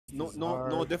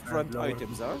No different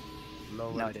items, huh?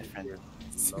 No different.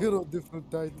 Zero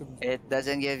different items. It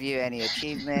doesn't give you any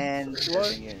achievements. What?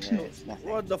 Doesn't give you it's nothing.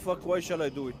 What the fuck? Why shall I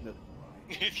do it now?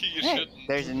 You Hey, shouldn't.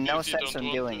 there's no if you sense don't in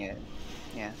want doing to. it.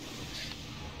 Yeah.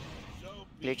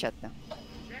 Clear chat now.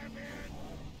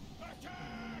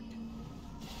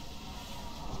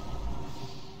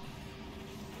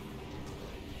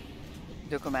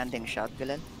 Do commanding shout,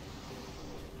 Galen.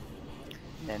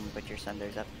 Then put your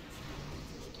sunders up.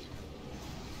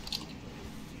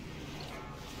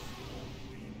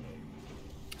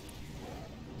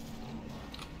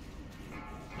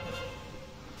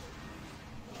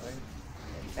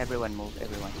 Everyone move,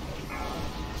 everyone.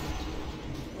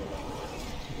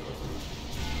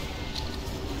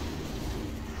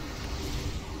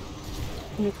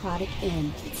 Necrotic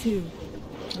in 2,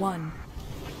 1.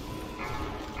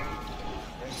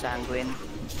 Sanguine.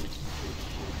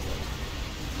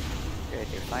 Good,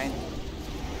 you're fine.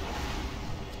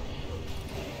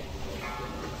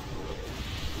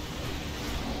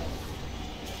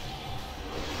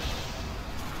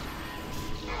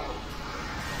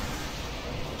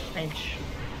 Range.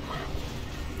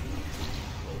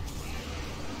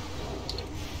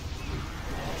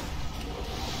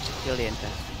 Kill the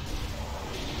infest.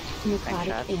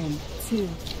 Necrotic in 2,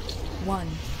 1.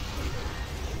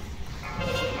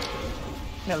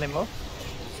 Melimo.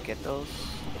 Skittles.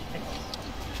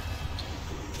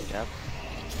 Good job.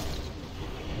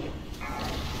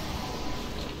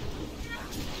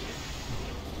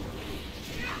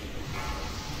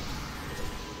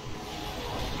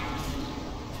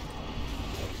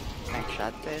 Nice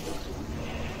shot this.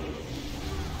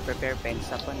 Prepare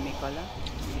paints up on me, Kola.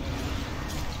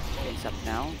 Paints up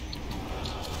now.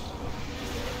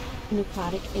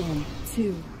 Necrotic in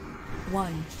 2,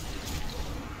 1.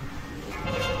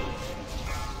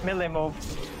 Melee move.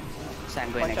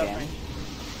 Sanguine Watch out, again. Frank.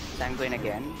 Sanguine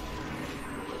again.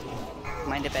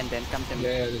 Mind dependent, come to me.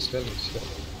 Yeah, this village.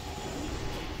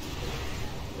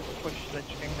 Push the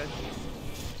chicken guys.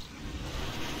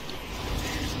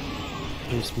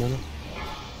 Use mana.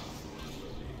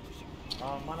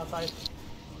 Mana type.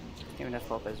 Even a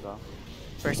folk as well.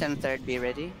 First and third, be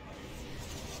ready.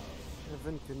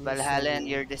 Evan, can you Valhallan,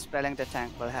 you're dispelling the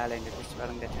tank. Valhallan, you're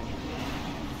dispelling the tank.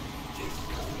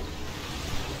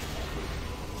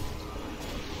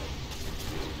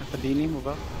 Padini, move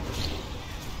up.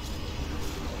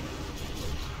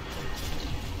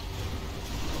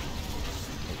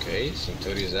 Okay,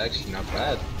 Centauri is actually not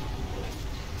bad.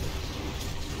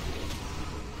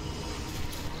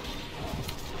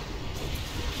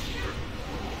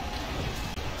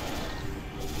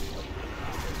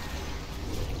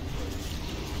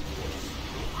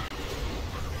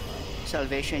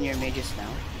 Salvation, your mages now.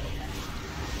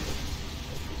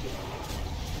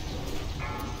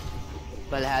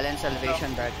 Valhallan,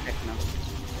 Salvation, Dark Tech now.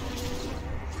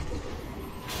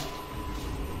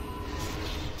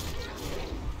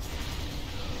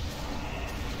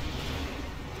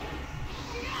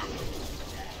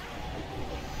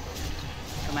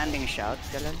 Commanding shout,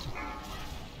 Galan.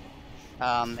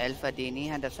 Alpha Dini,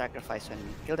 hand of sacrifice on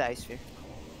me. Kill the Ice Sphere.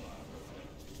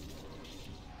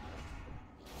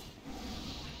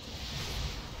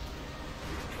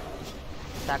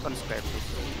 Attack on square, please.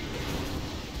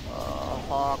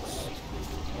 Hawks.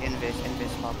 Invis,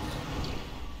 Hawks.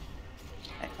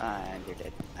 And you're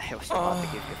dead. I was about to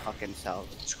give you fucking self.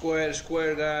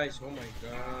 Square, guys. Oh my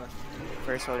god.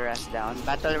 First Holy Wrath down.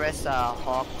 Battle Rest,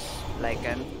 Hawks,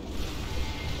 Lycan.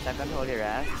 Second Holy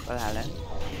Wrath, Valhallan.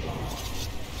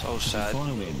 So sad.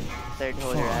 Third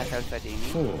Holy Wrath, Alpha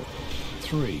Dini. 4,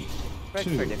 3, Right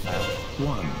 2, for defile.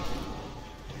 1.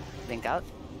 Link out.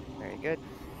 Very good.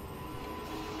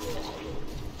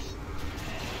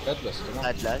 Bloodlust, come on.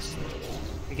 Bloodlust.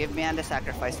 You give me hand the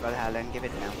sacrifice, Valhallan. Give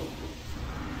it now.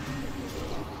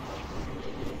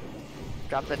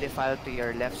 Drop the defile to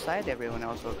your left side. Everyone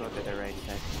else will go to the right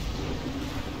side.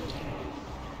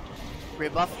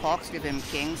 Rebuff Hawks. Give him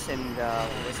Kings and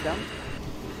Wisdom.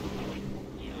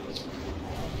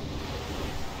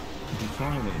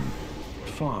 Defiling.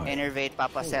 5, Innervate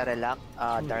Papa Serelak.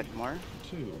 Darkmoor.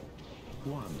 2,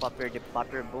 1. Pop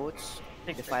your boots.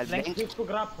 Defile Blink. Disco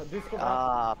grab.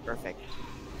 Perfect.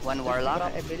 One Warlock,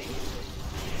 I believe.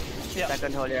 Yeah.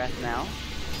 Second Holy Wrath now.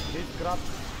 This grab.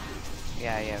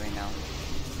 Yeah, we know.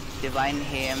 Divine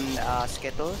Hymn,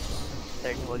 Skittles.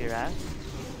 Third Holy Wrath.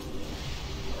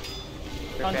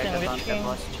 Prepare Fountain to Witch count the King.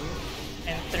 boss.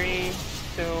 And 3,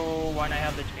 2, 1. I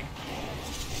have the chain.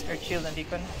 Or shield and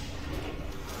deacon.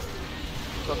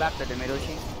 Go back to the middle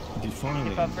chain. Defiling.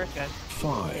 Keep up first, guys.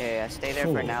 5, Yeah, stay there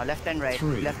 4, for now. Left and right.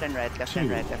 3, Left and right. Left and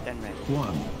right. Left and right.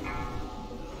 1.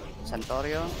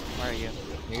 Santorio, where are you?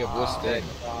 You get boosted.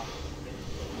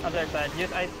 Other side.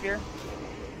 Use Ice Spear.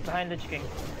 Behind Lich King.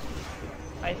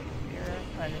 Ice Spear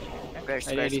behind Lich King.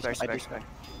 Okay. Square.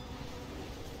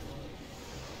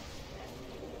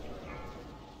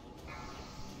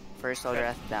 First Holy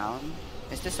Wrath down.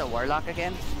 Is this a Warlock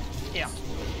again? Yeah.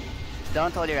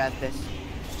 Don't Holy Wrath this.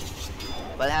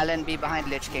 Valhallan be behind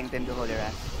Lich King, then do Holy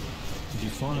Wrath.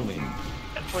 Defiling.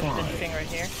 And push Lich King right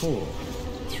here. 4,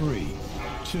 3,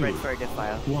 2, Spread for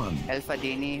Defile. 1. Alpha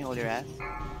Dini, Holy Wrath.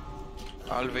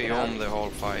 I'll be on the whole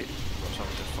fight. Because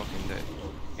I'm just fucking dead.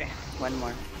 Okay. One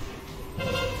more.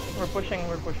 We're pushing.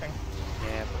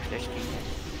 Yeah, push Lich King.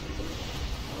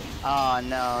 Oh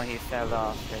no, he fell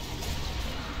off.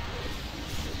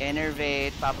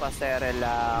 Innervate, Papa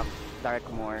Serelak,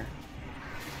 Darkmoor.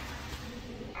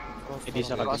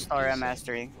 Frostora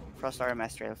Mastery. Frostora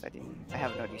Mastery Alpha Dini. I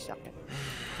have no D-Shock yet.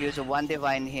 Use a 1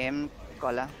 Divine Him,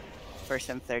 Kola. First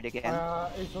and third again.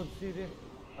 Ace of City.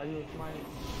 I use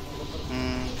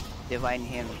mine. Divine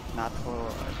Him, not for.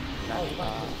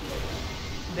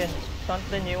 Then stunt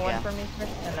the new one Yeah. for me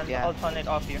first, and then Yeah. I'll stun it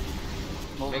off you.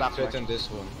 Move Make backward. threaten this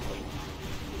one.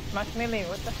 Max melee,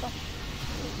 what the fuck?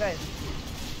 Guys.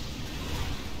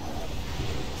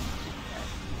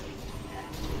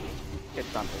 Get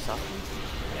dump this off.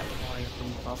 Yep.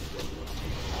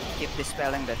 Keep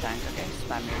dispelling the tank, okay?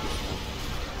 Spam your dispel.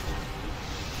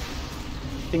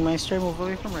 Think Meister, move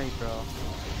away from right, bro.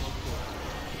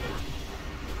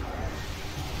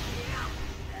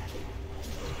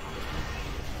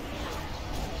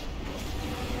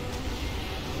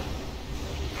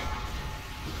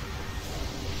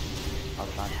 I'll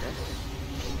plant this.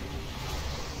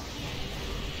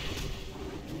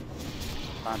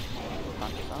 Plant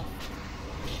this off.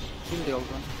 Kill the old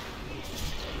one.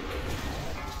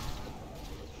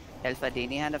 Alpha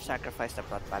Dini, Hand of Sacrifice the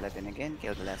Prot Paladin again.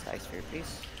 Kill the last Ice Sphere,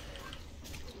 please.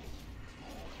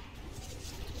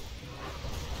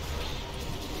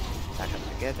 Stack them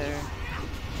together.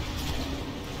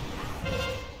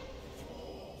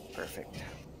 Perfect.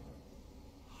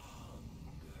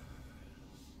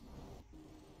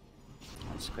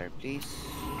 One square, please.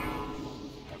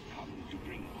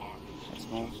 Let's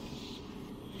move.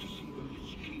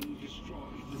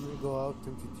 Can we go out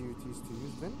into duties to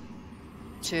use them?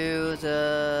 To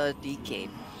the DK.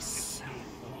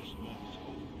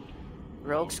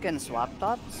 Rogues can swap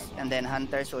tops, and then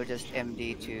hunters will just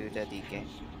MD to the DK.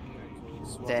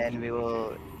 Then we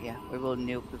will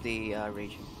nuke the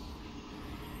region.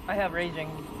 I have raging,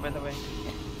 by the way.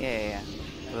 Yeah.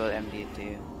 We'll MD it to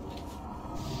you.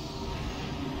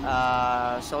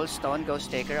 Soulstone,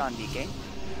 Ghost Taker on DK.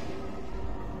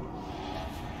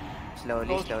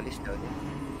 Slowly.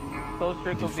 Soul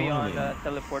Trick will be on the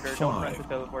teleporter. Don't run the 5,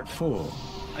 teleporter. 4,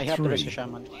 I have to 3, rescue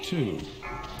Shaman. 2,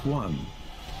 1.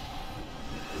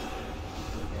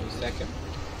 Second.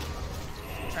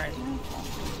 Alright.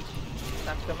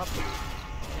 Snap them up.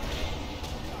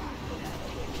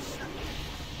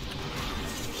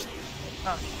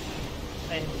 Ah.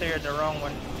 I cleared the wrong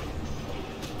one.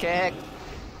 Kick.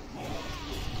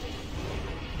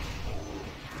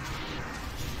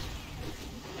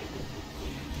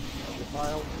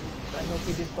 File. I know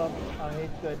he did pop.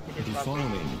 It's good. He did pop.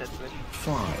 Defiling. That's good.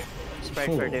 5, Spread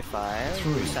 4, for Defile.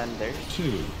 3, Thunder.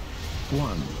 2,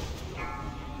 1.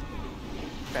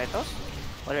 Kratos?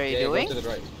 What are you Yeah, doing? go to the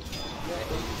right.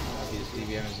 His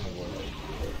DBM is in the world.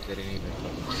 They didn't even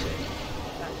fucking say.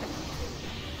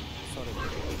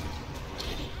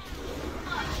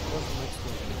 What's the next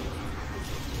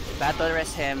one? Battle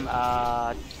rest him.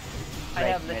 I Right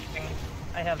have mid. Lich King.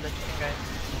 I have Lich King, guys.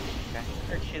 Okay.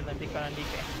 Earth Shield and Beacon on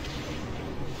DK.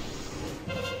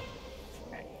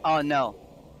 Oh no.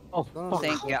 Oh, fuck.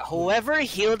 Thank God. Whoever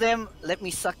healed him, let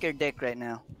me suck your dick right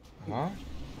now. Huh?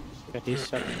 That is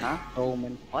Huh?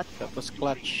 Omen. What? That was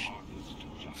clutch.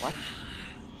 What?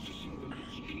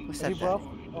 Who said that? G-Buff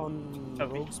on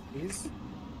Copy. Rogues, please.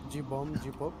 G-Bomb,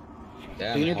 G-Pop.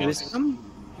 Damn, Do you need Hawks. wisdom,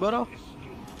 bro?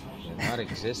 They're not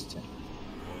existent.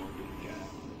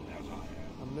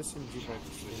 I'm missing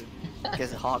G-Pop.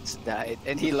 Because Hawks died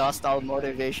and he lost all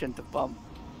motivation to pump.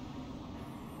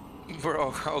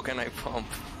 Bro, how can I pump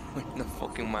with no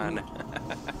fucking mana?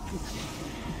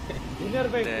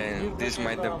 Damn, this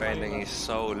my depending is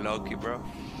so lucky, bro.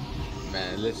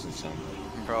 Man, listen, son.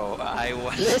 Bro, I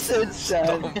was Listen,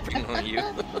 son. stomping on you.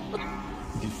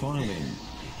 Defiling.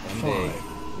 One day,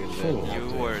 5, you'll 4, learn how You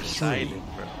to- were 3, silent,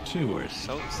 bro. 2, You were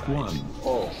so silent. 1.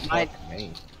 Oh, I- fuck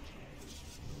me.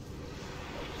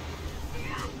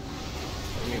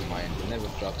 What do you mean mine? I never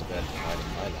dropped a bad fight in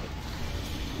my life.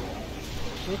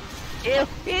 Ew,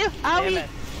 Damn owie! it.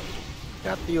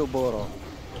 Got you, Boro.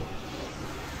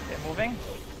 They're moving.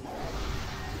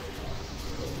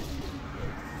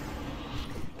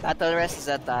 Battle rest is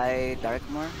at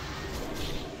Darkmoor.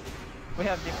 We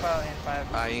have defile in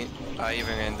 5. I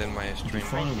even ended my stream.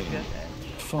 Defiling.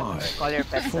 5, Call your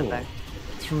pets 4, attack.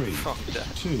 3, Fuck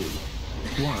that. 2,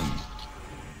 1.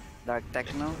 Dark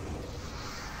Techno.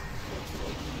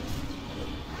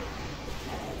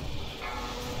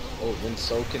 Oh, when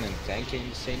soaking and tanking at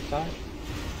the same time?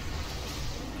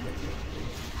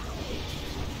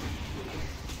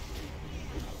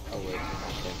 Oh wait,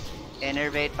 okay.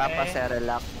 Innervate Papa Okay.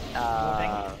 Cerelac.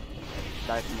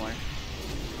 Darkmoor.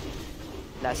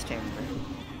 Last chamber.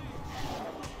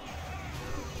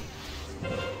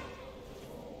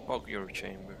 Fuck your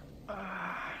chamber.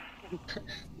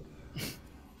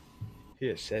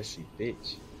 You're a sassy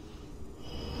bitch.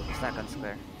 It's not gonna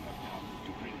square.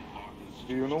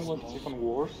 Do you know what's even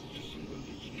worse?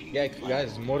 Yeah,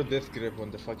 guys, more death grip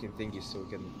on the fucking thingy so we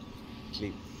can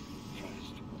sleep.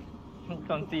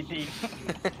 On CT.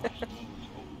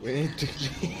 We need to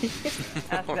sleep.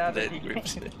 Ask the other Dead DK.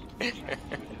 grips.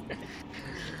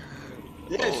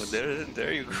 Yes. Oh,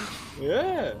 there you go.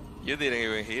 Yeah. You didn't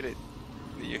even hit it.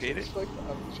 Did you hit it? It's like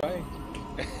I'm trying.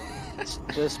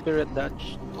 The spirit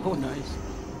dodge. Oh, nice.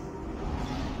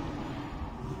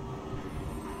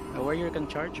 A warrior can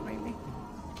charge, maybe?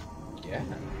 Yeah.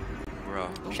 Bro.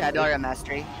 Shadow or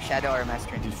Mastery. Shadow or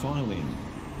Mastery. Defiling.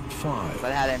 5,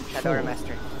 But had him. Shadow or Four.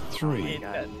 Mastery. 3,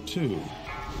 God. 2,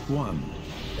 1.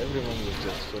 Everyone was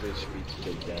just 4 HP to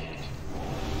take damage.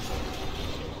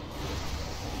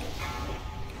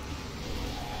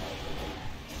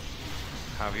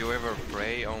 Have you ever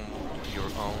preyed on your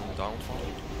own downfall?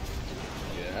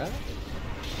 Yeah?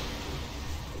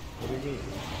 What do you mean?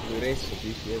 We race for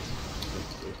DPS.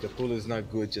 If the pool is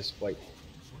not good, just fight.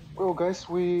 Well, guys,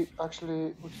 we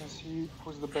can see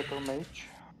who's the better mage.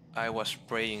 I was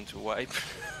praying to wipe.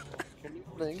 Can you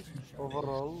link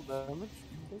overall damage,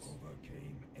 please?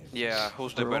 Yeah,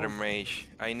 who's the better mage?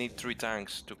 I need 3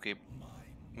 tanks to keep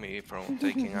me from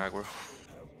taking aggro.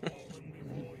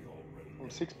 I'm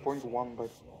 6.1,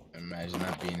 but Imagine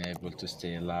not being able to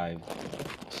stay alive.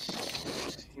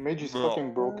 mage is Bro.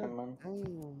 fucking broken, man.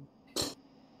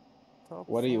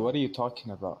 What are you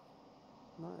talking about?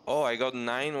 Oh, I got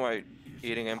 9 while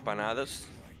eating empanadas.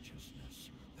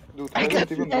 Dude, I I got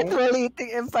don't even know. literally eating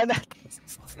empanadas.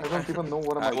 I don't even know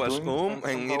what am I was doing. home and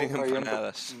somehow eating I ended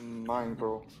empanadas. 9,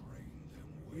 bro.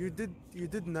 You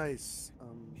did nice,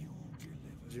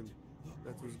 Jim.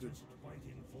 That was good.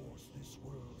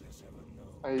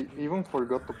 I even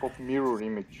forgot to pop mirror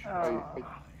image. I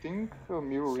think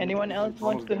mirror image. Anyone is else bonus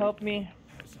wants to damage. help me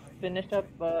finish up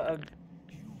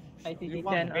ITT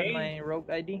 10 on my rogue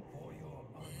ID?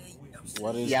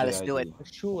 What is Yeah, the let's do it.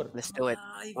 idea? Sure. Let's do it.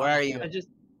 Where are you?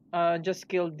 I just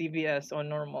killed DVS on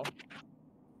normal.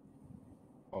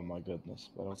 Oh my goodness,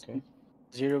 but okay.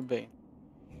 0 Bane.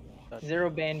 0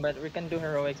 Bane, but we can do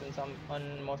heroics on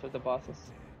most of the bosses.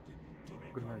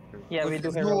 Good night, guys. Yeah, we do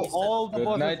Okay, heroics.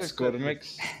 Good night,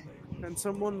 Scormix. Can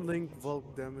someone link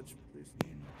Volk damage, please?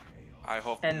 I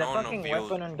hope And the none fucking of you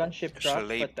weapon on gunship dropped,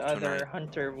 sleep but the other tonight.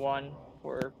 hunter won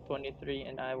for 23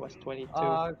 and I was 22.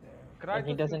 And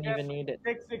he Kratos doesn't will even get need it.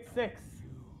 666.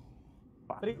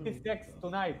 36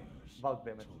 tonight. Valk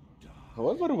damage.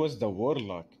 Whoever was the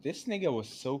warlock, this nigga was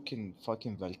soaking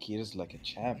fucking Valkyries like a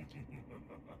champ.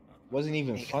 Wasn't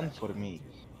even fun for me.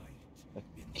 Like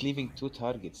cleaving 2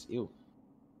 targets, ew.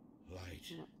 Light,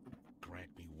 grant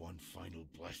me one final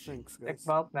blessing. Thanks, Like guys.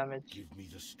 bulk damage. Give me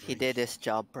the strength He did his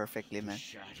job perfectly, to man.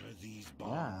 shatter these Yeah,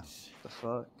 bonds. the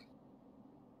fuck.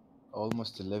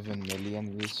 Almost 11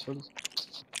 million visuals.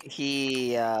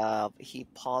 He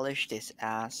polished his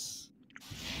ass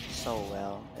so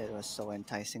well. It was so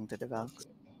enticing to the Valks.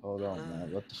 Hold on,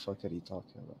 man. What the fuck are you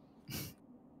talking about?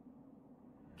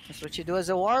 That's what you do as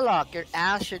a warlock. Your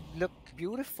ass should look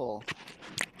beautiful,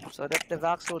 so that the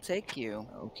Valks will take you.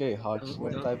 Okay, Hawks,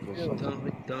 what type of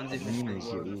Don't memes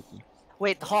you eating?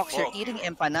 Wait, Hawks, you're Fuck. eating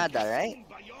empanada, right?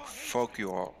 Fuck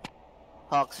you all.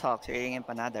 Hawks, you're eating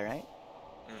empanada, right?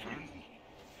 Mhm.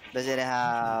 Does it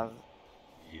have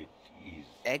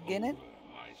egg in it?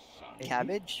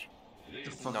 Cabbage?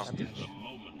 No.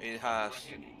 It has,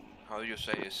 how do you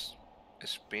say, is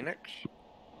spinach?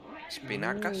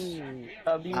 Spinacas?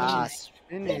 Ah,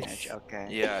 spinach. Okay.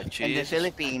 Yeah, In the cheese.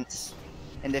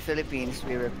 Philippines,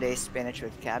 we replace spinach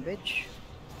with cabbage,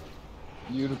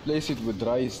 You replace it with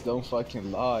rice, don't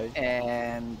fucking lie.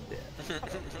 and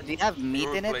do you have meat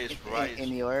in it replace rice.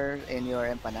 in your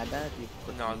empanada? Do you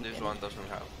put No, meat this in one it? doesn't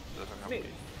have meat.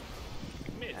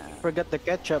 Forgot the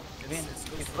ketchup.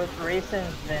 You put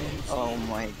raisins, then Oh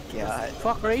my god.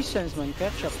 Fuck raisins, man.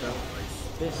 Ketchup, bro.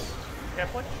 This.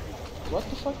 Careful. What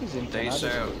the fuck is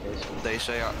empanadas? They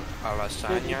say a Dude,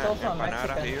 lasagna it's also a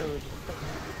empanada Mexican here. food.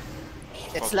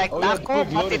 It's like Oh, yeah, taco,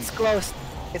 good but lord. it's closed.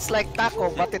 It's like taco,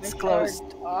 but it's closed.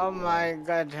 Oh my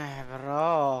god,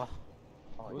 bro.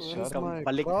 Oh, Where's shut up. my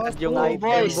Baliktad yung crossbow? item,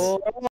 Boys. boy.